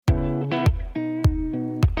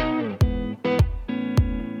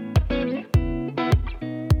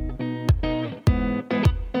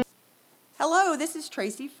Hello, this is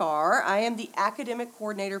Tracy Farr. I am the Academic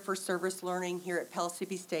Coordinator for Service Learning here at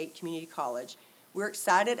Pellissippi State Community College. We're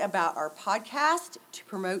excited about our podcast to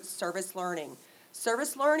promote service learning.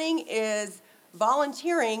 Service learning is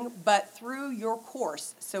volunteering, but through your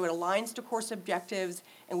course. So it aligns to course objectives,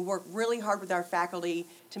 and we work really hard with our faculty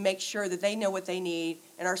to make sure that they know what they need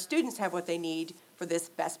and our students have what they need for this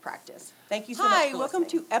best practice. Thank you so much for listening. Hi, welcome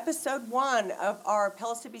to episode 1 of our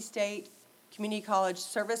Pellissippi State Community College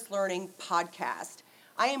Service Learning Podcast.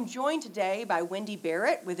 I am joined today by Wendy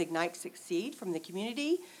Barrett with Ignite Succeed from the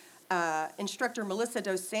community, instructor Melissa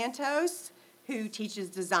Dos Santos, who teaches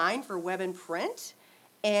design for web and print,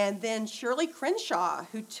 and then Shirley Crenshaw,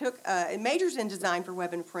 who took majors in design for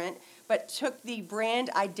web and print, but took the brand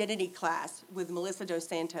identity class with Melissa Dos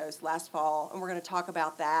Santos last fall, and we're going to talk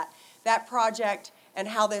about that project and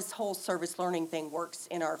how this whole service learning thing works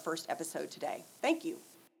in our first episode today. Thank you.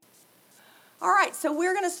 All right, so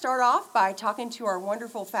we're going to start off by talking to our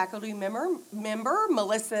wonderful faculty member,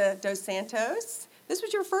 Melissa Dos Santos. This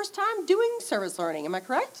was your first time doing service learning, am I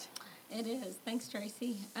correct? It is. Thanks,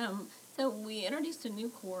 Tracy. So we introduced a new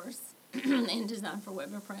course in design for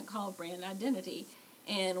web and print called Brand Identity,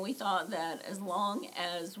 and we thought that as long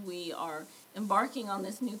as we are embarking on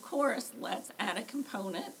this new course, let's add a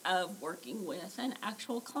component of working with an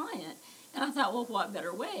actual client. And I thought, well, what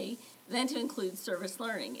better way than to include service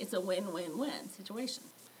learning? It's a win-win-win situation.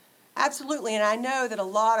 Absolutely, and I know that a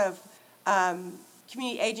lot of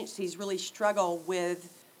community agencies really struggle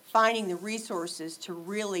with finding the resources to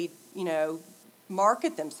really,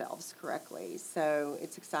 market themselves correctly. So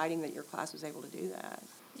it's exciting that your class was able to do that.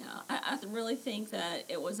 Yeah, I really think that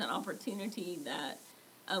it was an opportunity that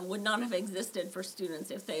would not have existed for students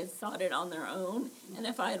if they had sought it on their own. And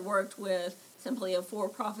if I had worked with simply a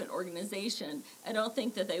for-profit organization, I don't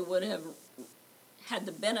think that they would have had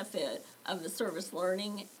the benefit of the service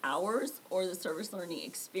learning hours or the service learning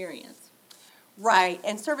experience. Right,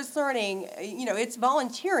 and service learning, it's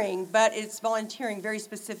volunteering, but it's volunteering very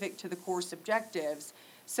specific to the course objectives.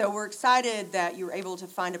 So we're excited that you were able to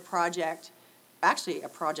find a project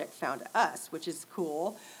found us, which is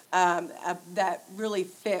cool, that really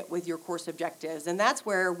fit with your course objectives. And that's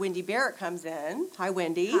where Wendy Barrett comes in. Hi,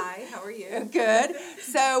 Wendy. Hi, how are you? Good.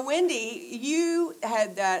 So, Wendy, you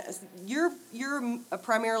had you're a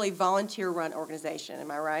primarily volunteer-run organization, am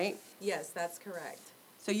I right? Yes, that's correct.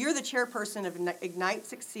 So you're the chairperson of Ignite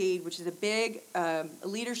Succeed, which is a big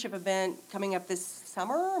leadership event coming up this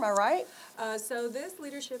summer, am I right? So this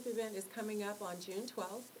leadership event is coming up on June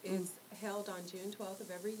 12th. It's held on June 12th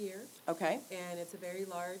of every year. Okay. And it's a very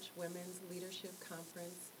large women's leadership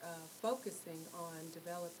conference focusing on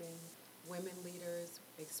developing women leaders,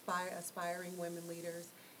 aspiring women leaders,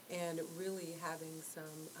 and really having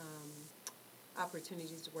some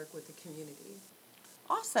opportunities to work with the community.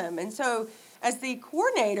 Awesome. And so as the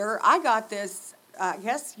coordinator, I got this,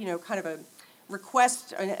 kind of a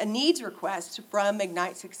request, a needs request from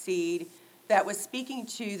Ignite Succeed that was speaking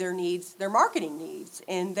to their needs, their marketing needs.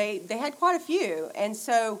 And they had quite a few. And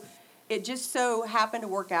so it just so happened to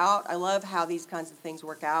work out. I love how these kinds of things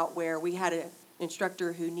work out, where we had an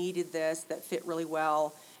instructor who needed this that fit really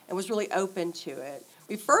well and was really open to it.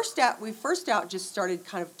 We first out just started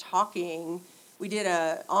kind of talking. We did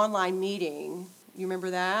an online meeting. You remember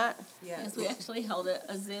that? Yes, we actually held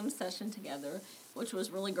a Zoom session together, which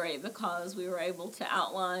was really great because we were able to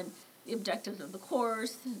outline the objectives of the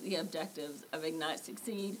course, the objectives of Ignite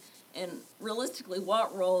Succeed, and realistically,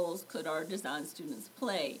 what roles could our design students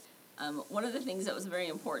play? One of the things that was very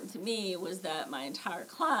important to me was that my entire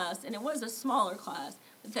class, and it was a smaller class,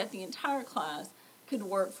 but that the entire class could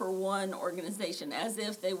work for one organization as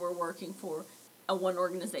if they were working for one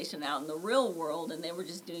organization out in the real world and they were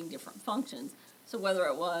just doing different functions. So whether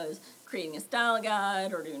it was creating a style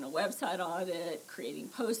guide or doing a website audit, creating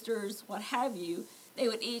posters, what have you, they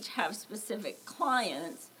would each have specific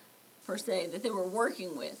clients, per se, that they were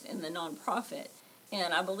working with in the nonprofit.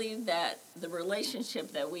 And I believe that the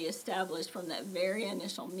relationship that we established from that very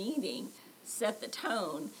initial meeting set the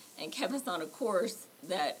tone and kept us on a course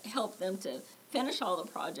that helped them to finish all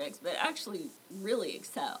the projects, but actually really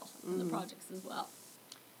excel in the projects as well.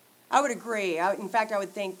 I would agree. In fact, I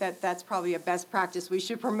would think that that's probably a best practice we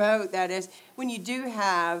should promote. That is, when you do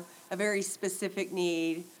have a very specific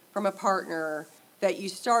need from a partner, that you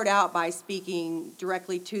start out by speaking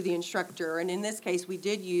directly to the instructor. And in this case, we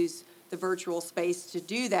did use the virtual space to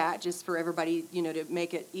do that, just for everybody, to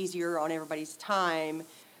make it easier on everybody's time,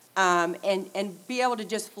 and be able to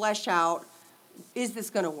just flesh out, is this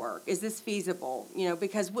going to work? Is this feasible?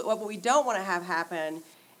 Because what we don't want to have happen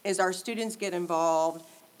is our students get involved,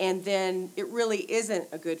 and then it really isn't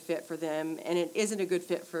a good fit for them, and it isn't a good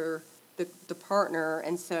fit for the partner,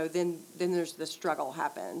 and so then there's the struggle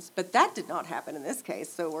happens. But that did not happen in this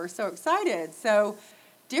case, so we're so excited. So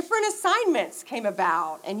different assignments came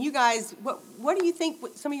about, and you guys, what do you think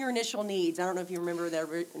some of your initial needs? I don't know if you remember the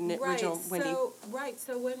original, Wendy.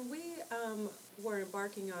 So when we were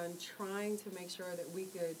embarking on trying to make sure that we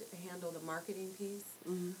could handle the marketing piece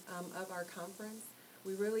of our conference,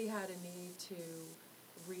 we really had a need to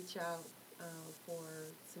reach out for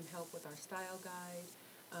some help with our style guide.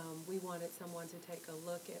 We wanted someone to take a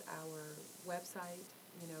look at our website,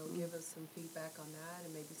 give us some feedback on that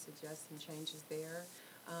and maybe suggest some changes there.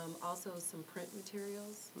 Also some print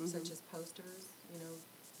materials, such as posters,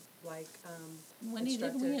 like Wendy,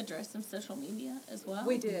 didn't we address some social media as well?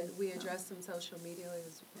 We did. We addressed some social media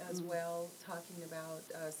as well, talking about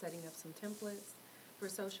setting up some templates for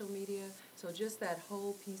social media. So just that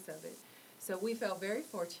whole piece of it. So we felt very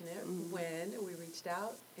fortunate when we reached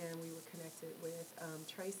out and we were connected with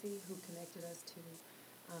Tracy, who connected us to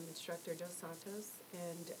instructor Dos Santos.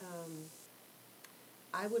 And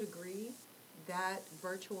I would agree that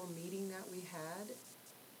virtual meeting that we had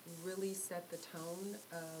really set the tone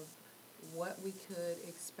of what we could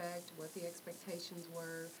expect, what the expectations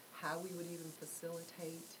were, how we would even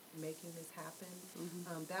facilitate making this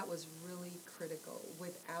happen. That was really critical.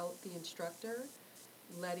 Without the instructor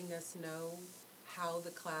letting us know how the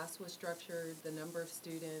class was structured, the number of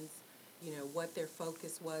students, what their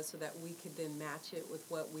focus was so that we could then match it with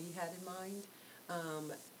what we had in mind,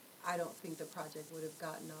 I don't think the project would have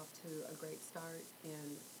gotten off to a great start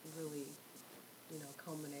and really,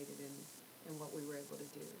 culminated in what we were able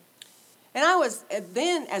to do. And I was,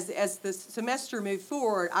 then as the semester moved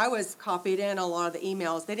forward, I was copied in a lot of the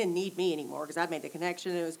emails. They didn't need me anymore because I'd made the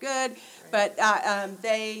connection and it was good. Right. But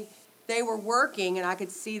they were working, and I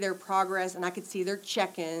could see their progress, and I could see their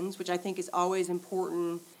check-ins, which I think is always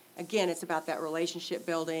important. Again, it's about that relationship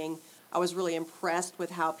building. I was really impressed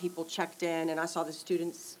with how people checked in, and I saw the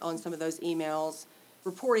students on some of those emails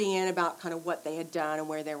reporting in about kind of what they had done and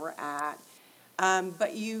where they were at.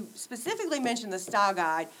 But you specifically mentioned the style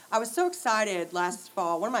guide. I was so excited last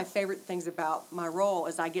fall. One of my favorite things about my role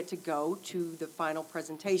is I get to go to the final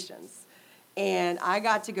presentations. And I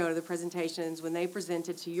got to go to the presentations when they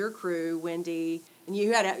presented to your crew, Wendy, and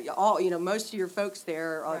you had all, most of your folks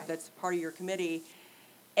there, right. That's part of your committee.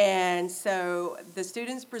 And so the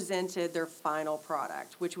students presented their final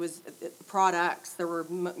product, which was products. There were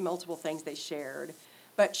multiple things they shared.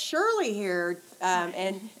 But Shirley here,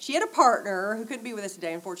 and she had a partner who couldn't be with us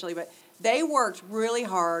today, unfortunately, but they worked really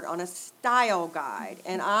hard on a style guide,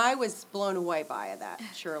 and I was blown away by that,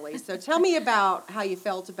 Shirley. So tell me about how you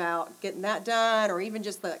felt about getting that done, or even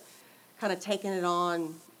just the kind of taking it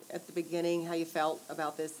on at the beginning, how you felt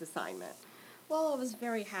about this assignment. Well, I was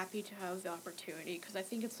very happy to have the opportunity because I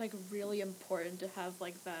think it's really important to have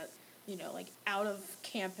that, out of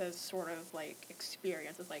campus sort of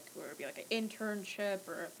experience. It's where it'd be an internship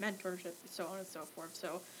or a mentorship, so on and so forth.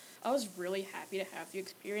 So I was really happy to have the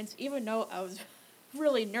experience, even though I was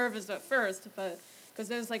really nervous at first, but because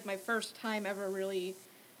it was my first time ever really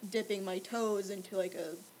dipping my toes into a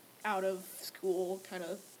out of school kind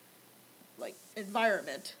of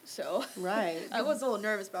environment. So right, I was a little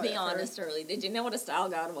nervous about it. Be honest, Early. Did you know what a style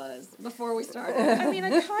guide was before we started? I mean,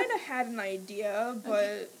 I kind of had an idea,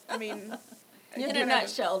 but I mean, in a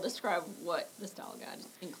nutshell, describe what the style guide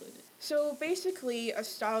included. So basically, a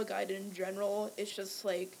style guide in general is just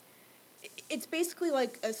it's basically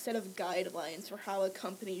a set of guidelines for how a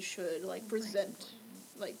company should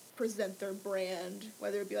present their brand,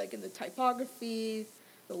 whether it be in the typography,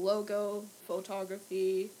 the logo,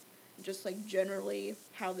 photography, just generally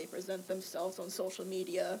how they present themselves on social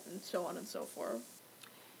media and so on and so forth.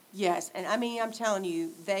 Yes, and I mean, I'm telling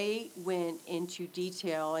you, they went into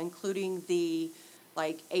detail, including the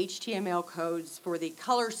HTML codes for the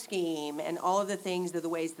color scheme and all of the things, the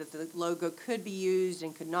ways that the logo could be used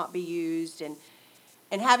and could not be used, and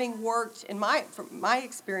having worked from my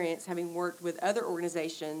experience, having worked with other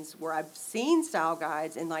organizations where I've seen style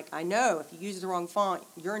guides, and I know if you use the wrong font,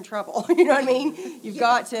 you're in trouble. You know what I mean? You've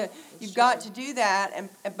got to do that.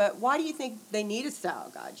 But why do you think they need a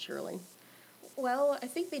style guide, Shirley? Well, I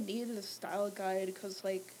think they needed a style guide because,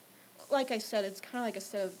 like I said, it's kind of a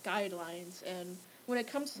set of guidelines, and when it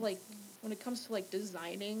comes to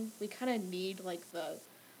designing, we kind of need the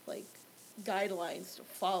guidelines to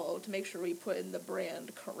follow to make sure we put in the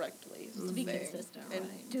brand correctly. To be consistent, and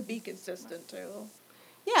right. to be consistent, too.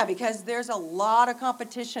 Yeah, because there's a lot of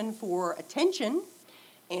competition for attention,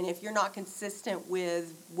 and if you're not consistent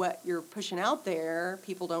with what you're pushing out there,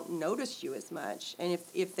 people don't notice you as much. And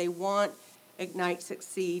if they want Ignite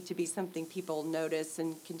Succeed to be something people notice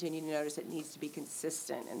and continue to notice. It needs to be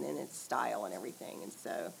consistent, and then its style and everything. And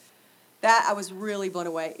so that I was really blown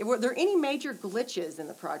away. Were there any major glitches in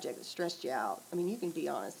the project that stressed you out? I mean, you can be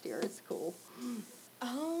honest here. It's cool.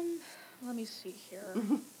 Let me see here.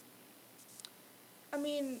 I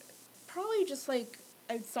mean, probably just like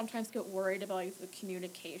I sometimes get worried about like the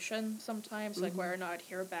communication sometimes, like where or not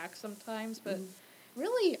hear back sometimes, but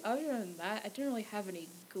really other than that, I didn't really have any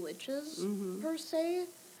glitches per se.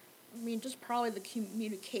 I mean, just probably the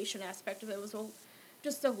communication aspect of it was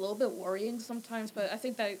just a little bit worrying sometimes, but I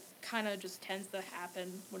think that kind of just tends to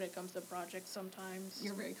happen when it comes to projects sometimes.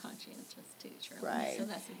 You're very conscientious too, Shirley. Right. So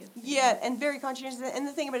that's a good thing. Yeah, and very conscientious. And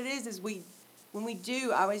the thing about it is when we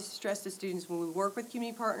do, I always stress to students, when we work with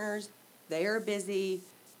community partners, they are busy.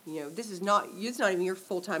 You know, it's not even your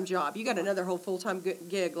full-time job. You got another whole full-time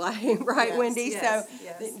gig, right, Yes, Wendy? yes, So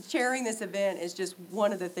yes. chairing this event is just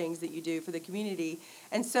one of the things that you do for the community.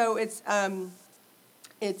 And so it's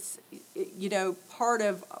part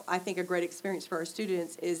of, I think, a great experience for our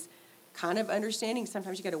students is kind of understanding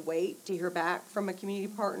sometimes you got to wait to hear back from a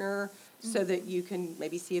community partner so that you can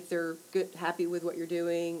maybe see if they're happy with what you're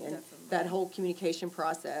doing, and Definitely. that whole communication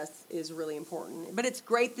process is really important. But it's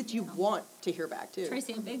great that you want to hear back too.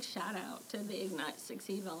 Tracy, a big shout out to the Ignite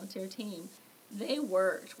Succeed volunteer team. They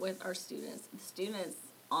worked with our students. The students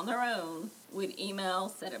on their own would email,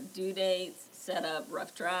 set up due dates, set up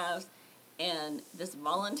rough drafts, and this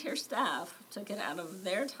volunteer staff took it out of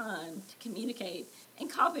their time to communicate and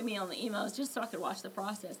copy me on the emails just so I could watch the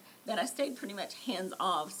process. That I stayed pretty much hands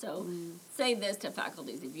off. So say this to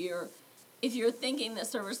faculties: if you're thinking that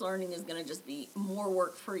service learning is going to just be more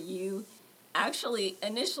work for you, actually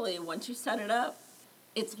initially once you set it up,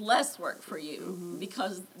 it's less work for you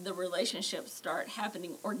because the relationships start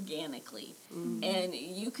happening organically, and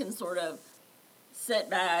you can sort of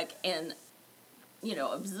sit back and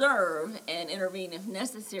observe and intervene if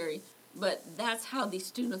necessary, but that's how these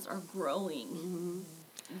students are growing.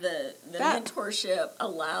 The mentorship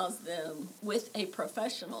allows them with a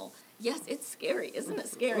professional. Yes, it's scary. Isn't it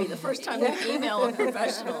scary the first time you email a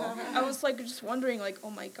professional? I was like just wondering, like, oh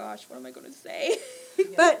my gosh, what am I going to say?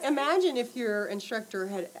 But imagine if your instructor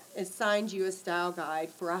had assigned you a style guide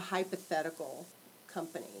for a hypothetical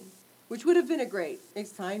company, which would have been a great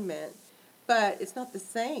assignment. But it's not the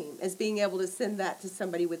same as being able to send that to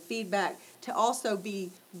somebody with feedback, to also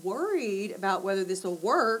be worried about whether this will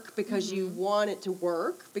work because you want it to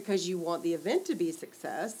work, because you want the event to be a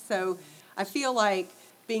success. So I feel like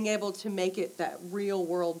being able to make it that real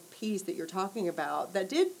world piece that you're talking about, that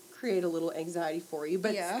did create a little anxiety for you,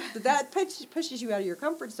 but that pushes you out of your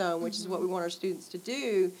comfort zone, which is what we want our students to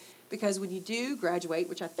do. Because when you do graduate,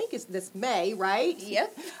 which I think is this May, right?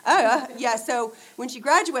 Yep. Yeah, so when she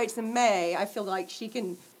graduates in May, I feel like she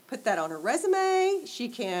can put that on her resume. She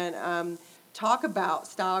can talk about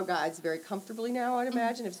style guides very comfortably now, I'd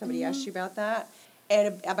imagine, if somebody asks you about that.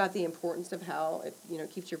 And about the importance of how it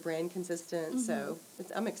keeps your brand consistent. So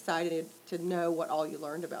I'm excited to know what all you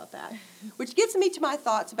learned about that. Which gets me to my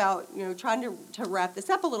thoughts about trying to wrap this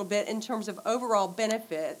up a little bit in terms of overall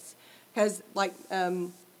benefits. Because like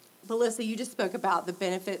Melissa, you just spoke about the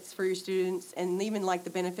benefits for your students and even like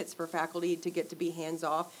the benefits for faculty to get to be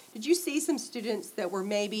hands-off. Did you see some students that were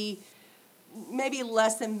maybe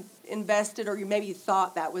less invested, or you maybe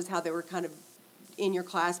thought that was how they were kind of in your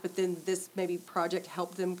class, but then this maybe project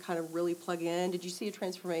helped them kind of really plug in? Did you see a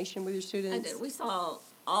transformation with your students? I did. We saw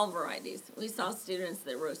all varieties. We saw students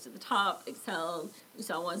that rose to the top, excelled. We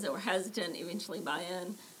saw ones that were hesitant, eventually buy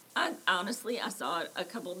in. I saw a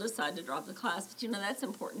couple decide to drop the class, but that's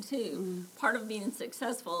important too. Part of being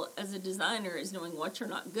successful as a designer is knowing what you're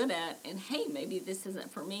not good at, and hey, maybe this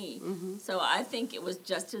isn't for me. So I think it was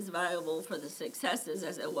just as valuable for the successes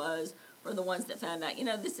as it was for the ones that found out,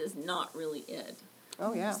 this is not really it.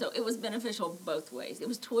 Oh yeah. So it was beneficial both ways. It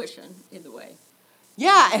was tuition either way.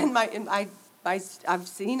 Yeah, and I've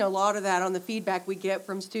seen a lot of that on the feedback we get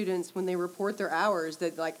from students when they report their hours,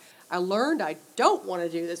 that like, I learned I don't want to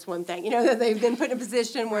do this one thing. That they've been put in a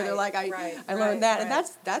position where they're like, I learned that. And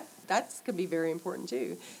that's could be very important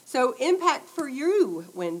too. So impact for you,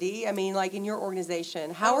 Wendy, I mean, like in your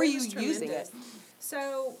organization, how are you using it?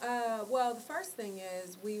 So, well, the first thing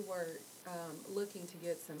is we were looking to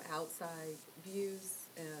get some outside views,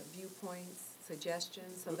 viewpoints,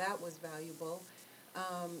 suggestions, so that was valuable.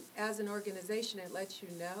 As an organization, it lets you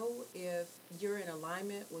know if you're in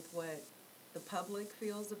alignment with what the public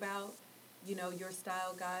feels about, your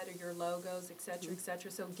style guide or your logos, et cetera, et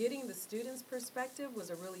cetera. So getting the students' perspective was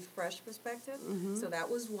a really fresh perspective. So that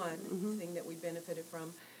was one thing that we benefited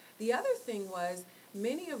from. The other thing was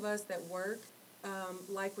many of us that work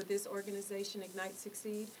like with this organization, Ignite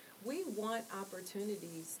Succeed, we want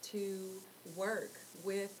opportunities to work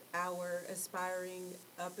with our aspiring,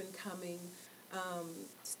 up-and-coming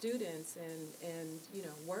students and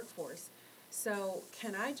workforce. So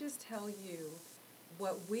can I just tell you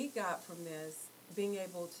what we got from this, being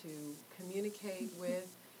able to communicate with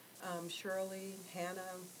Shirley,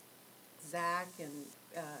 Hannah, Zach, and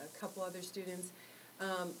a couple other students.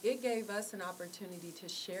 It gave us an opportunity to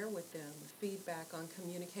share with them feedback on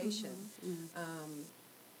communication.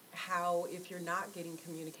 How if you're not getting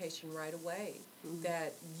communication right away,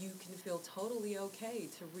 that you can feel totally okay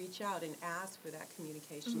to reach out and ask for that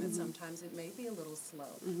communication, that sometimes it may be a little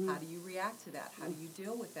slow. How do you react to that? How do you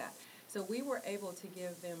deal with that? So we were able to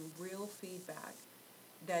give them real feedback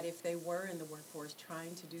that if they were in the workforce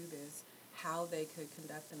trying to do this, how they could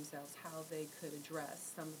conduct themselves, how they could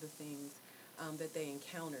address some of the things that they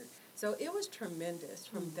encountered. So it was tremendous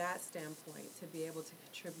from that standpoint to be able to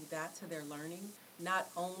contribute that to their learning, not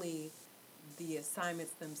only the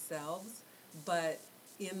assignments themselves, but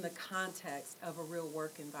in the context of a real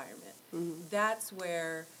work environment. That's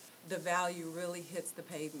where the value really hits the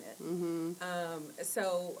pavement.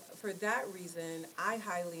 So for that reason, I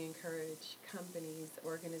highly encourage companies,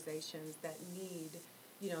 organizations that need,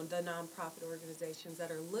 the nonprofit organizations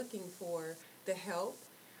that are looking for the help,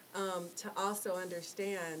 to also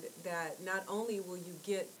understand that not only will you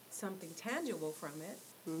get something tangible from it,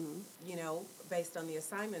 based on the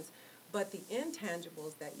assignments, but the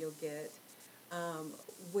intangibles that you'll get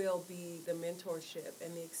will be the mentorship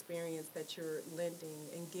and the experience that you're lending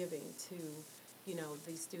and giving to,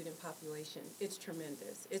 the student population. It's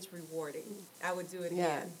tremendous. It's rewarding. I would do it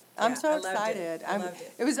again. I'm so I loved excited. it. I loved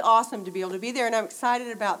it. It was awesome to be able to be there, and I'm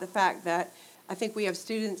excited about the fact that I think we have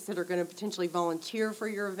students that are going to potentially volunteer for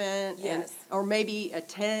your event, Yes. or maybe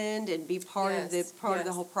attend and be part of the Yes,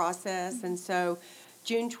 whole process. And so,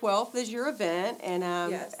 June 12th is your event, and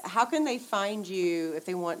Yes. how can they find you if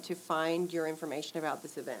they want to find your information about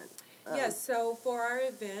this event? Yes, so for our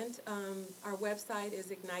event, our website is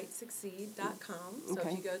ignitesucceed.com. So Okay.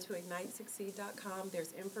 if you go to ignitesucceed.com,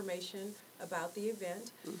 there's information about the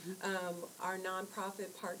event. Our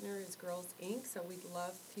nonprofit partner is Girls Inc., so we'd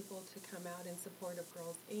love people to come out in support of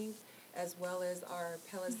Girls Inc., as well as our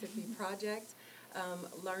Pellissippi Project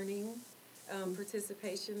learning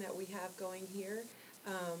participation that we have going here.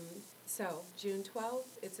 So June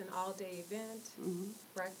 12th, it's an all-day event,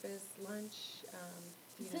 breakfast, lunch.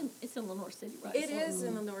 It's in Lenore City, right? It is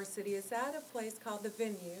in Lenore City. It's at a place called The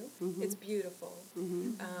Venue. It's beautiful.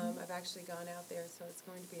 I've actually gone out there, so it's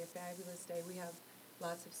going to be a fabulous day. We have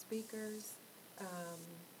lots of speakers.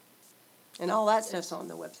 And all that stuff's on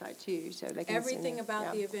the website, too, so they can Everything about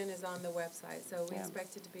yeah. the event is on the website, so we Yeah.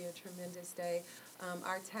 expect it to be a tremendous day.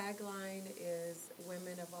 Our tagline is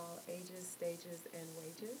Women of All Ages, Stages, and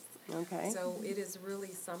Wages. Okay. So it is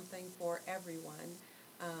really something for everyone,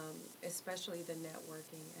 especially the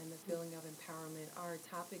networking and the feeling of empowerment. Our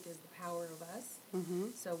topic is the power of us.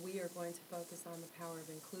 So we are going to focus on the power of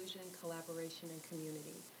inclusion, collaboration, and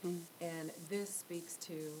community. And this speaks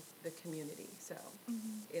to the community. So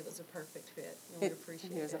it was a perfect fit, and we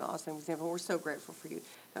appreciate it. It was an awesome example. We're so grateful for you.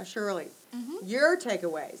 Now, Shirley, your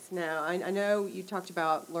takeaways. Now, I know you talked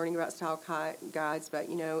about learning about style guides, but,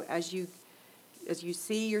 as you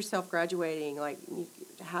see yourself graduating,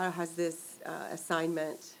 how has this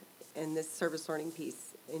assignment and this service learning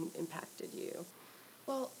piece impacted you?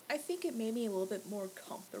 Well, I think it made me a little bit more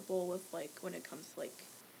comfortable with, when it comes to,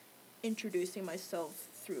 introducing myself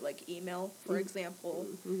through, email, for example,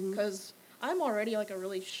 because I'm already, a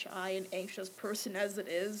really shy and anxious person as it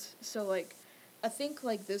is, so, I think,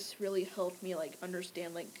 this really helped me,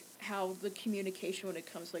 understand, how the communication when it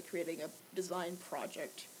comes to, creating a design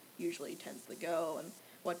project usually tends to go and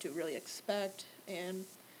what to really expect, and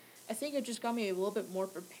I think it just got me a little bit more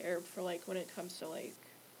prepared for, when it comes to,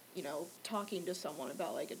 talking to someone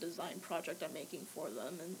about, a design project I'm making for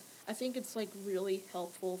them. And I think it's, really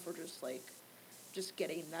helpful for just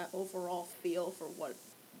getting that overall feel for what,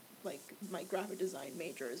 my graphic design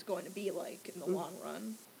major is going to be like in the long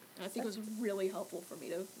run. And I think it was really helpful for me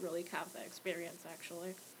to really have that experience,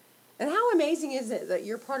 actually. And how amazing is it that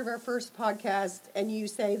you're part of our first podcast and you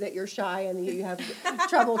say that you're shy and you have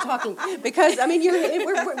trouble talking? Because,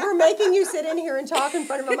 we're making you sit in here and talk in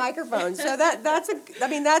front of a microphone. So that's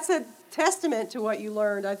a testament to what you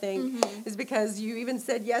learned, I think, is because you even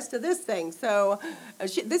said yes to this thing. So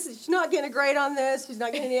she's not getting a grade on this. She's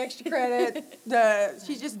not getting any extra credit.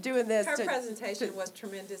 She's just doing this. Her presentation was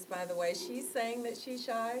tremendous, by the way. She's saying that she's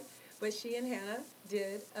shy, but she and Hannah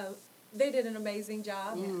did an amazing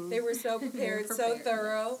job. They were so prepared, so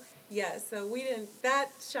thorough, Yes, so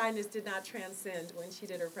that shyness did not transcend when she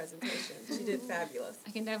did her presentation. She did fabulous.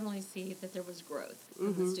 I can definitely see that there was growth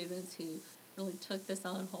from the students who really took this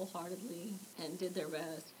on wholeheartedly and did their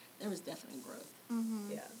best. There was definitely growth.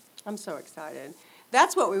 Yeah. I'm so excited.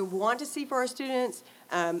 That's what we want to see for our students.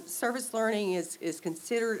 Service learning is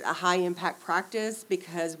considered a high-impact practice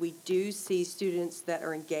because we do see students that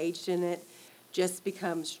are engaged in it just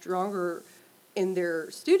become stronger in their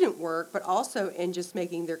student work, but also in just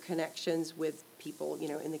making their connections with people,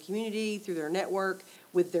 in the community, through their network,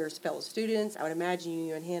 with their fellow students. I would imagine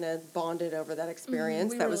you and Hannah bonded over that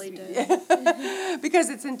experience. We That really was, did. because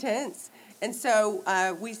it's intense. And so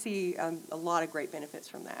we see a lot of great benefits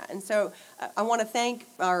from that. And so I want to thank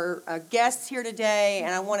our guests here today,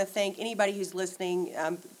 and I want to thank anybody who's listening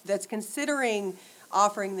that's considering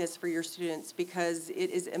offering this for your students, because it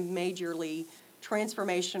is a majorly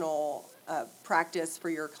transformational practice for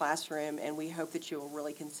your classroom, and we hope that you will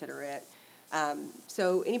really consider it.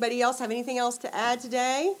 So anybody else have anything else to add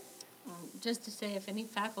today? Just to say, if any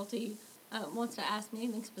faculty wants to ask me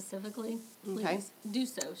anything specifically, please Okay. do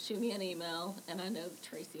so. Shoot me an email, and I know that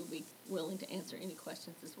Tracy will be willing to answer any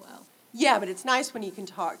questions as well. Yeah, but it's nice when you can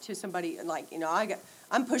talk to somebody like,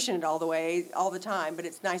 I'm pushing it all the time, but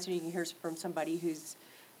it's nice when you can hear from somebody who's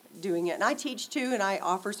doing it. And I teach too, and I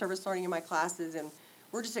offer service learning in my classes, and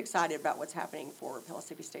we're just excited about what's happening for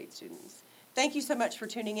Pellissippi State students. Thank you so much for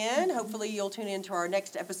tuning in. Hopefully you'll tune in to our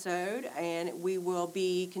next episode, and we will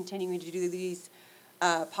be continuing to do these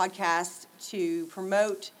podcasts to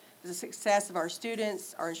promote the success of our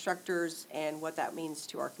students, our instructors, and what that means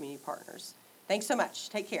to our community partners. Thanks so much.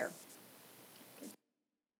 Take care.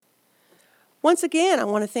 Once again, I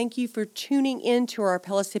want to thank you for tuning in to our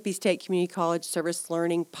Pellissippi State Community College Service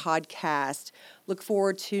Learning podcast. Look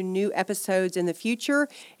forward to new episodes in the future.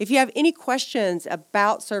 If you have any questions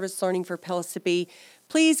about service learning for Pellissippi,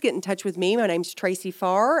 please get in touch with me. My name's Tracy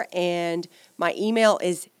Farr, and my email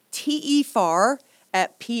is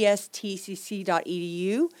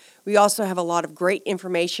tefarr@pstcc.edu. We also have a lot of great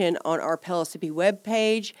information on our Pellissippi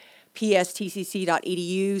webpage,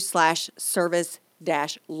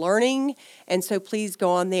 pstcc.edu/service-learning. And so please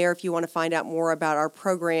go on there if you want to find out more about our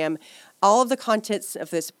program. All of the contents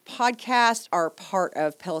of this podcast are part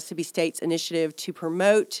of Pellissippi State's initiative to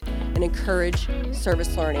promote and encourage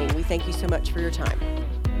service learning. We thank you so much for your time.